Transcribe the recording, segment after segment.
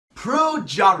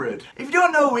ProJared. If you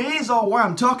don't know who he is or why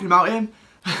I'm talking about him,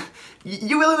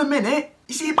 you will in a minute.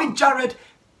 You see, Big Jared,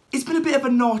 he's been a bit of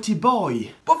a naughty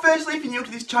boy. But firstly, if you're new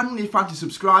to this channel and you fancy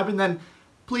subscribing, then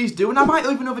please do. And I might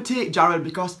even overtake Jared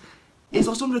because he's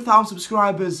lost 100,000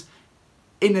 subscribers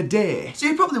in a day. So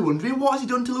you're probably wondering, what has he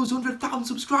done to lose 100,000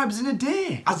 subscribers in a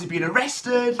day? Has he been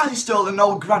arrested? Has he stolen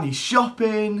old granny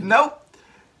shopping? Nope.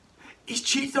 He's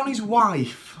cheated on his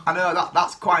wife. I know,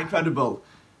 that's quite incredible.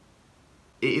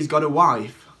 He's got a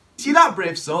wife. See, that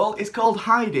brave soul is called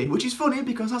Heidi, which is funny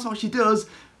because that's what she does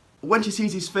when she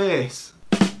sees his face.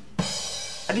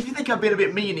 And if you think I'm being a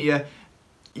bit mean here,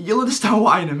 you'll understand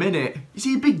why in a minute. You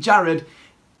see, Big Jared,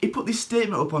 he put this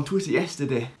statement up on Twitter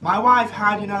yesterday. My wife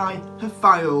Heidi and I have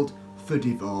filed for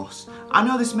divorce. I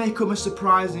know this may come as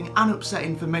surprising and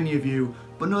upsetting for many of you,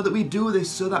 but know that we do this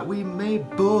so that we may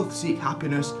both seek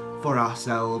happiness for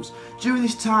ourselves. During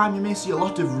this time you may see a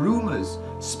lot of rumours,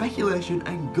 speculation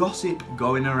and gossip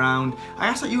going around. I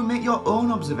ask that you make your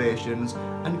own observations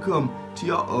and come to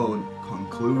your own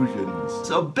conclusions.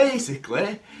 So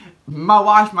basically, my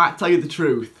wife might tell you the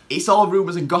truth. It's all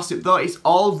rumours and gossip though, it's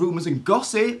all rumours and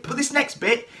gossip. But this next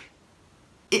bit,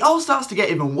 it all starts to get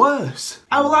even worse.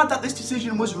 I will add that this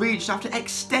decision was reached after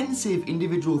extensive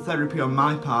individual therapy on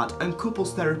my part and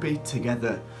couples therapy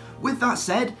together. With that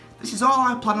said, this is all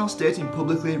I plan on stating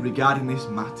publicly regarding this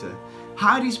matter.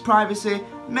 Heidi's privacy,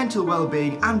 mental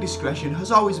well-being and discretion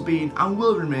has always been and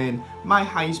will remain my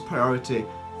highest priority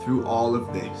through all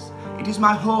of this. It is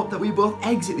my hope that we both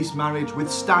exit this marriage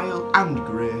with style and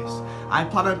grace. I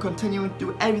plan on continuing to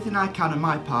do everything I can on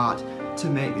my part to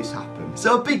make this happen.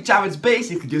 So Big Jared's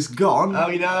basically just gone, oh,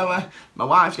 you know, my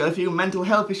wife's got a few mental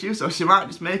health issues, so she might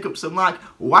just make up some like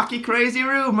wacky crazy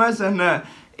rumours, and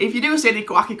if you do see any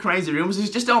wacky crazy rumours,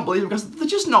 just don't believe them because they're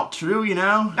just not true, you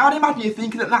know. Now I'd imagine you're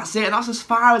thinking that that's it and that's as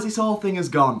far as this whole thing has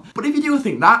gone. But if you do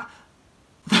think that,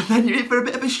 then you're in for a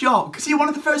bit of a shock. See, one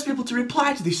of the first people to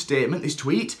reply to this statement, this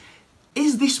tweet,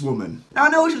 is this woman. Now I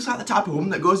know she looks like the type of woman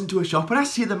that goes into a shop and has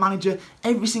to see the manager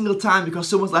every single time because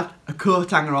someone's left a coat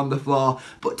hanger on the floor.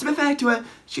 But to be fair to her,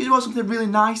 she's wrote something really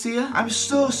nice here. I'm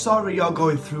so sorry you're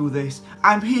going through this.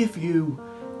 I'm here for you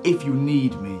if you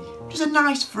need me. Just a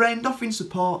nice friend offering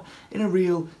support in a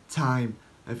real time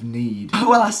of need.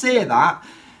 Well, I say that.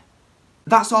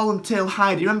 That's all until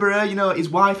Heidi. Remember her, you know, his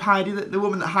wife Heidi, the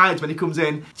woman that hides when he comes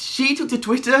in? She took to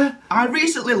Twitter. I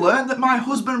recently learned that my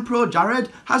husband ProJared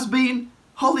has been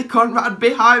Holly Conrad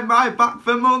behind my back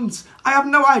for months. I have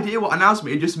no idea what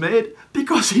announcement he just made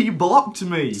because he blocked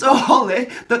me. So Holly,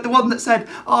 the one that said,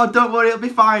 oh don't worry, it'll be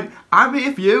fine, I'm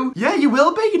here for you. Yeah, you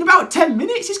will be in about 10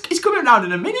 minutes. It's coming around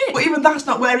in a minute. But even that's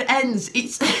not where it ends.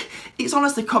 It's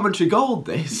honestly commentary gold,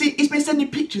 this. See, he's been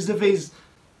sending pictures of his,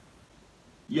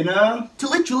 you know, to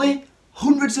literally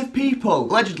hundreds of people.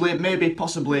 Allegedly, maybe,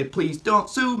 possibly, please don't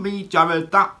sue me,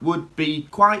 Jared, that would be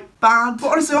quite bad.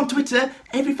 But honestly, on Twitter,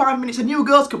 every 5 minutes a new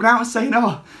girl's coming out and saying,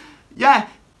 oh, yeah,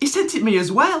 he sent it me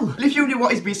as well. And if you knew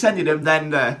what he's been sending him,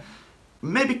 then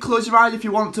maybe close your eyes if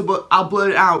you want to, but I'll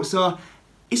blur it out, so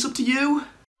it's up to you.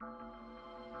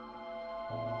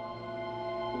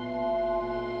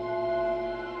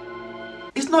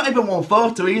 It's not even one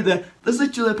photo either. There's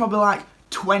literally probably like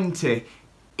 20.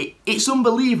 It's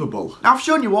unbelievable. Now I've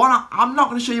shown you one, I'm not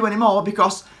going to show you any more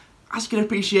because, as you can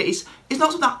appreciate, it's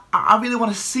not something that I really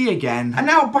want to see again. And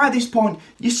now by this point,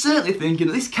 you're certainly thinking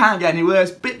that this can't get any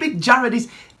worse. Big Jared,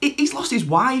 he's lost his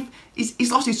wife,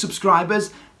 he's lost his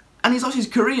subscribers, and he's lost his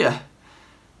career.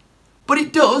 But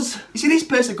it does. You see, this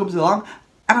person comes along,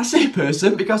 and I say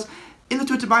person because in the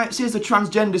Twitter bio it says they're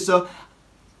transgender, so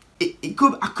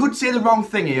I could say the wrong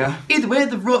thing here. Either way,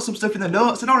 they've wrote some stuff in the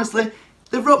notes, and honestly,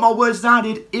 they've wrote more words than I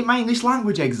did in my English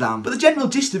language exam. But the general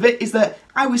gist of it is that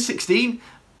I was 16,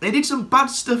 they did some bad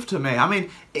stuff to me. I mean,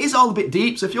 it is all a bit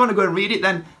deep, so if you want to go and read it,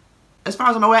 then as far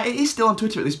as I'm aware, it is still on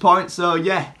Twitter at this point, so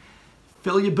yeah,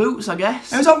 fill your boots, I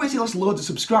guess. Now, he's obviously lost loads of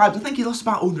subscribers. I think he lost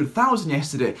about 100,000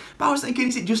 yesterday. But I was thinking,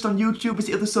 is it just on YouTube, is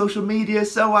it other social media?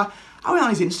 So I went on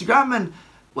his Instagram and,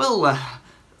 well,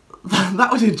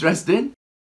 that was interesting.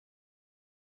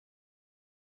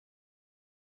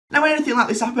 Now when anything like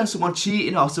this happens, someone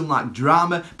cheating or some like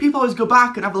drama, people always go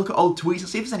back and have a look at old tweets and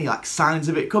see if there's any like signs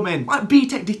of it coming. Like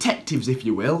B-Tech detectives, if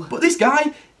you will. But this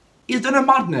guy, he's done a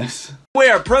madness.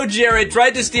 Where ProJared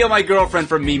tried to steal my girlfriend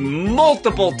from me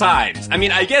multiple times. I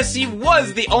mean, I guess he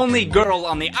was the only girl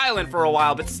on the island for a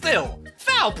while, but still,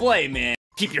 foul play, man.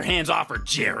 Keep your hands off her,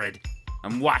 Jared.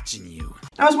 I'm watching you.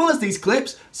 Now as well as these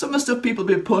clips, some of the stuff people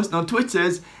have been posting on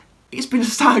Twitter it's been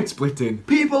side-splitting.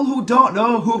 People who don't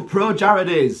know who ProJared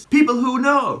is. People who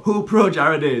know who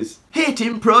ProJared is.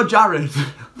 Hating ProJared.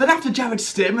 Then after Jared's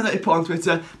statement that he put on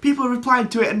Twitter, people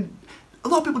replied to it, and a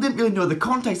lot of people didn't really know the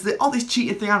context. All this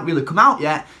cheating thing hadn't really come out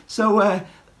yet, so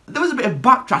there was a bit of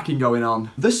backtracking going on.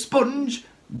 The Sponge,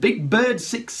 Big Bird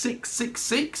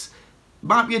 6666,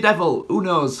 might be a devil, who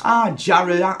knows. Ah,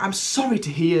 Jared, I'm sorry to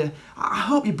hear. I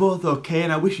hope you're both okay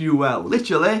and I wish you well.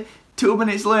 Literally, 2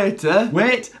 minutes later,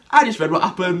 wait, I just read what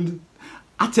happened.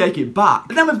 I take it back.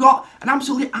 And then we've got an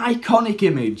absolutely iconic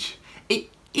image.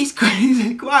 It's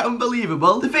quite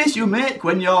unbelievable. The face you make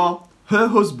when you're her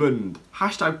husband.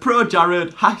 Hashtag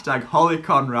ProJared, hashtag Holly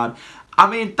Conrad. I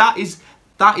mean, that is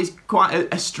quite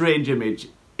a strange image,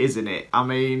 isn't it? I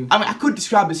mean, I could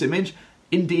describe this image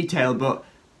in detail, but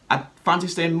I fancy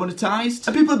staying monetised.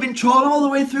 And people have been trolling all the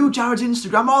way through Jared's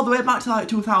Instagram, all the way back to like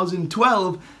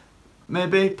 2012.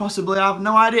 Maybe, possibly, I have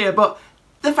no idea, but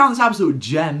they found this absolute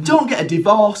gem. Don't get a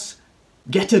divorce,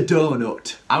 get a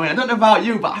donut. I mean, I don't know about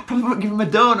you, but I probably won't give him a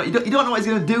donut. You don't know what he's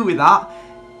going to do with that.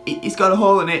 It's got a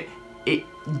hole in it. Do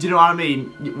you know what I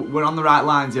mean? We're on the right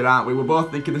lines here, aren't we? We're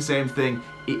both thinking the same thing.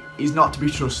 He's not to be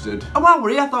trusted. And while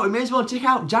we're here, I thought we may as well check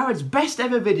out Jared's best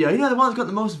ever video. You know, the one that's got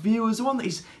the most views, the one that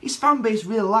his fan base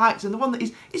really likes, and the one that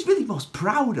he's really most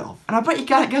proud of. And I bet you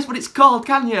can't guess what it's called,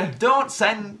 can you? Don't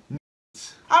send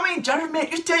I mean, Jared,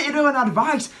 mate, just take your own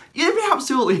advice. You'll be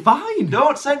absolutely fine.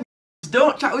 Don't send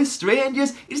don't chat with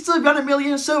strangers. It's still got 1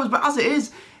 million subs, but as it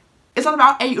is, it's on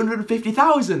about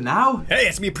 850,000 now. Hey,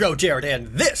 it's me, ProJared, and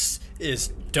this is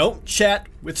Don't Chat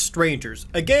with Strangers,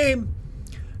 a game,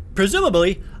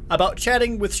 presumably, about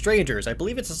chatting with strangers. I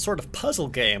believe it's a sort of puzzle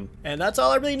game, and that's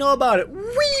all I really know about it.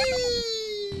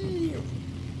 Whee!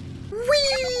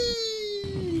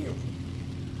 Whee!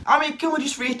 I mean, can we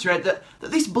just reiterate that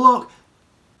this bloke,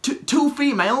 two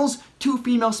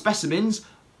female specimens,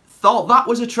 thought that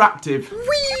was attractive.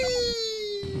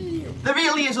 Whee! There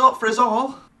really is hope for us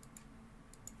all.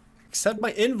 Accept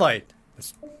my invite.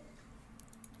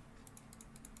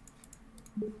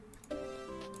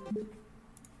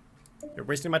 You're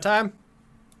wasting my time?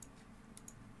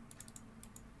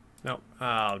 No.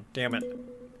 Oh, damn it.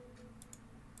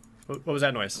 What was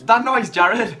that noise? That noise,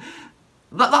 Jared.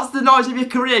 That's the noise of your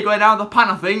career going down the pan,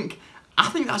 I think. I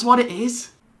think that's what it is.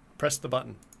 Press the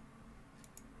button.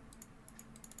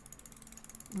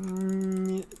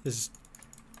 Just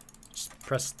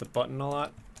press the button a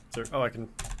lot. Oh, I can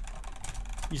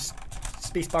use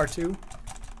spacebar too.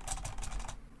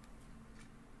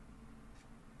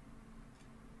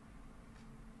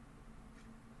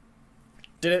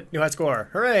 Did it! New high score!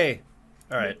 Hooray!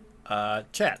 Alright,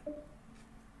 chat.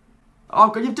 Oh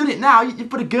god, you've done it now. You've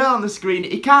put a girl on the screen.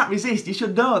 You can't resist. You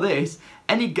should know this.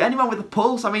 Anyone with a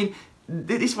pulse, I mean,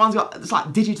 this one's got, it's like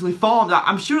digitally formed.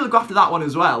 I'm sure they'll go after that one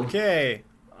as well. Okay,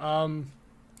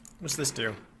 what's this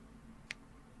do?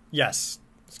 Yes,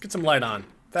 let's get some light on.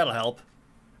 That'll help.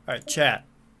 Alright, chat.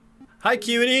 Hi,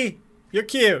 cutie! You're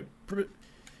cute!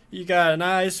 You got a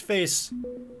nice face.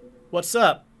 What's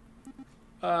up?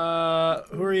 Who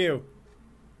are you?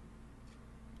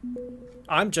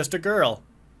 I'm just a girl.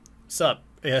 Sup,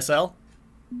 ASL?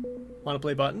 Wanna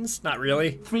play buttons? Not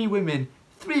really. Three women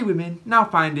now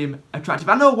find him attractive.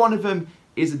 I know one of them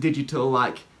is a digital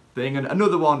like thing, and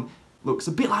another one looks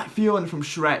a bit like Fiona from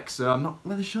Shrek, so I'm not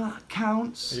really sure that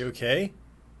counts. Are you okay?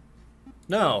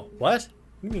 No. What?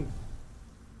 What do you mean?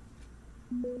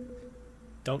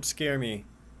 Don't scare me.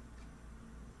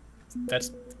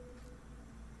 That's...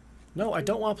 No, I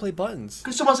don't want to play buttons.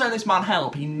 Could someone send this man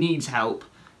help? He needs help.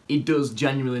 He does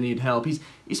genuinely need help.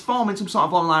 He's forming some sort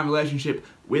of online relationship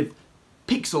with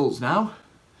pixels now.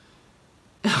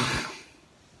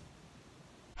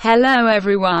 Hello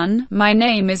everyone, my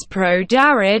name is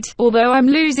ProJared. Although I'm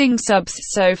losing subs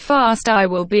so fast, I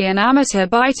will be an amateur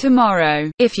by tomorrow.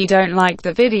 If you don't like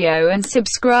the video and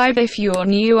subscribe if you're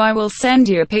new, I will send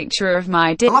you a picture of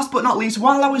my dick. Last but not least,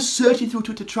 while I was searching through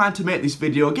Twitter trying to make this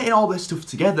video, getting all this stuff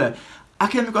together, I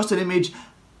came across an image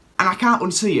and I can't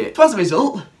unsee it. So as a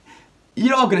result,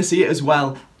 you're all going to see it as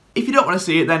well. If you don't want to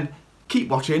see it, then keep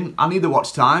watching. I need the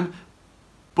watch time.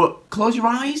 But close your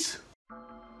eyes.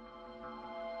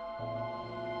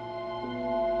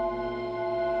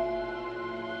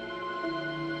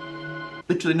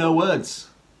 Literally no words.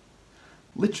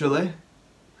 Literally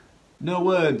no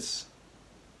words.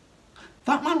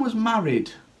 That man was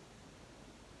married.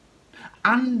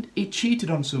 And he cheated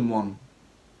on someone.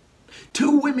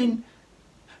 2 women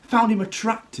found him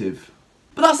attractive.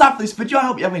 But that's that for this video. I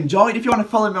hope you have enjoyed. If you want to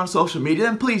follow me on social media,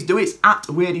 then please do. It's at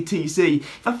WadeyTC.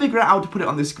 If I figure out how to put it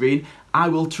on the screen, I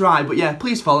will try. But yeah,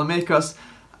 please follow me, because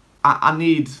I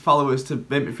need followers to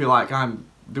make me feel like I'm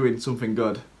doing something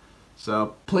good.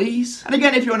 So, please. And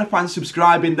again, if you want to find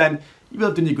subscribing, then you will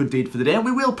have done your good deed for the day. And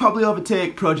we will probably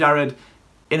overtake ProJared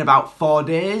in about 4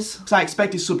 days. Because I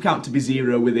expect his sub count to be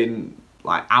 0 within,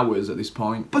 like, hours at this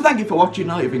point. But thank you for watching.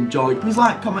 I hope you've enjoyed. Please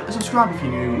like, comment, and subscribe if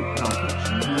you're new.